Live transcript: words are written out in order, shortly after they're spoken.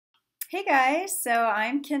Hey guys, so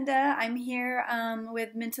I'm Kinda. I'm here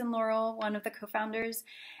with Mint and Laurel, one of the co-founders,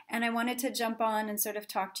 and I wanted to jump on and sort of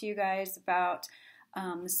talk to you guys about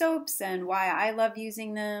the soaps and why I love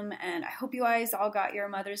using them. And I hope you guys all got your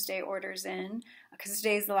Mother's Day orders in because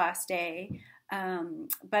today's the last day.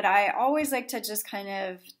 But I always like to just kind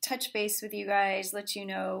of touch base with you guys, let you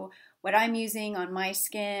know what I'm using on my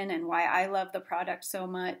skin and why I love the product so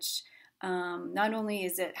much. Not only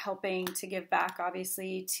is it helping to give back,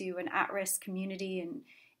 obviously, to an at-risk community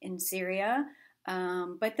in Syria,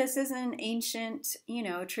 but this is an ancient,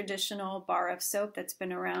 traditional bar of soap that's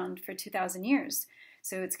been around for 2,000 years.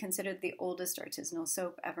 So it's considered the oldest artisanal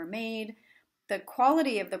soap ever made. The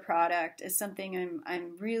quality of the product is something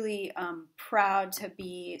I'm really proud to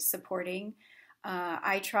be supporting.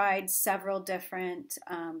 I tried several different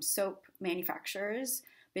soap manufacturers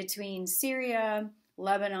between Syria,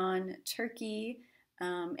 Lebanon, Turkey,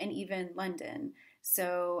 and even London.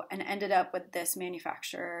 So, and ended up with this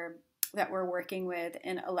manufacturer that we're working with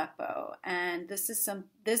in Aleppo. And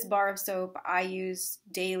this bar of soap I use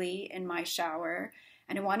daily in my shower.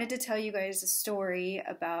 And I wanted to tell you guys a story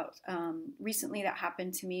about recently that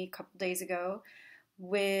happened to me a couple days ago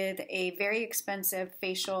with a very expensive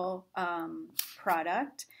facial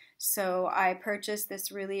product. So I purchased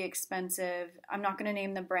this really expensive, I'm not going to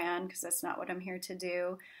name the brand because that's not what I'm here to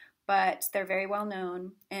do, but they're very well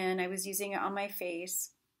known, and I was using it on my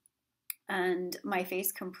face, and my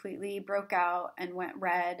face completely broke out and went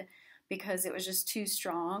red because it was just too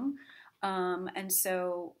strong. And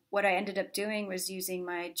so what I ended up doing was using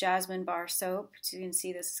my jasmine bar soap. So you can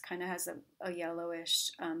see this kind of has a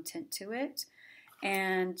yellowish tint to it,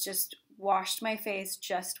 and just washed my face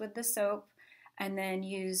just with the soap, and then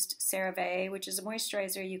used CeraVe, which is a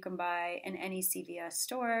moisturizer you can buy in any CVS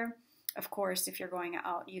store. Of course, if you're going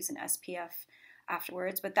out, use an SPF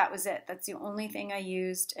afterwards, but that was it. That's the only thing I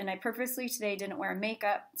used, and I purposely today didn't wear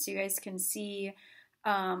makeup so you guys can see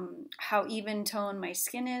how even tone my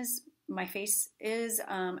skin is, my face is,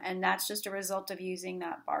 and that's just a result of using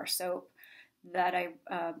that bar soap that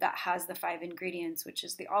that has the 5 ingredients, which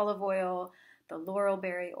is the olive oil, the laurel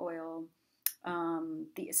berry oil,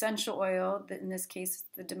 the essential oil, in this case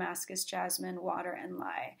the Damascus jasmine, water, and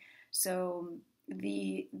lye. So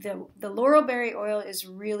the laurel berry oil is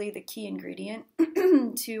really the key ingredient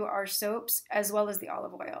to our soaps, as well as the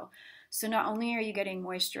olive oil. So not only are you getting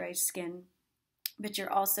moisturized skin, but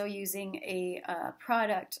you're also using a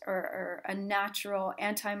product or a natural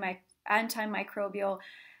antimicrobial,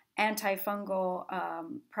 antifungal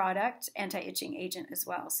product, anti-itching agent as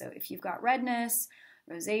well. So if you've got redness,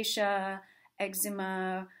 rosacea,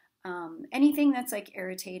 eczema, anything that's like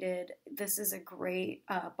irritated, this is a great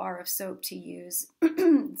bar of soap to use.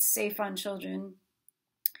 It's safe on children,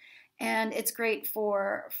 and it's great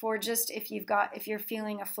for just if you're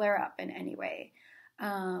feeling a flare up in any way.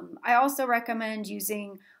 I also recommend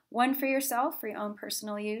using one for yourself for your own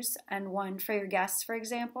personal use and one for your guests, for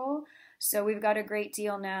example. So we've got a great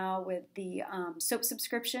deal now with the soap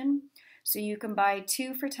subscription. So you can buy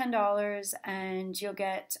 2 for $10, and you'll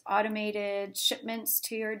get automated shipments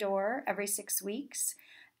to your door every 6 weeks.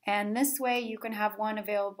 And this way you can have one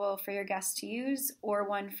available for your guests to use, or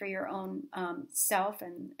one for your own self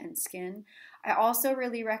and skin. I also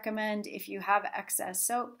really recommend, if you have excess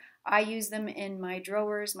soap, I use them in my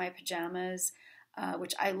drawers, my pajamas,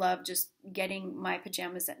 which I love just getting my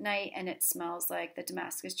pajamas at night, and it smells like the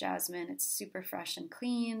Damascus jasmine. It's super fresh and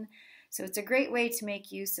clean. So it's a great way to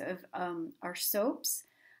make use of our soaps.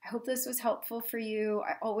 I hope this was helpful for you.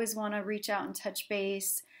 I always want to reach out and touch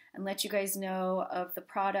base and let you guys know of the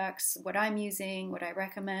products, what I'm using, what I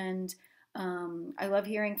recommend. I love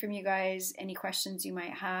hearing from you guys, any questions you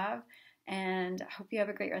might have, and I hope you have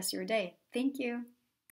a great rest of your day. Thank you.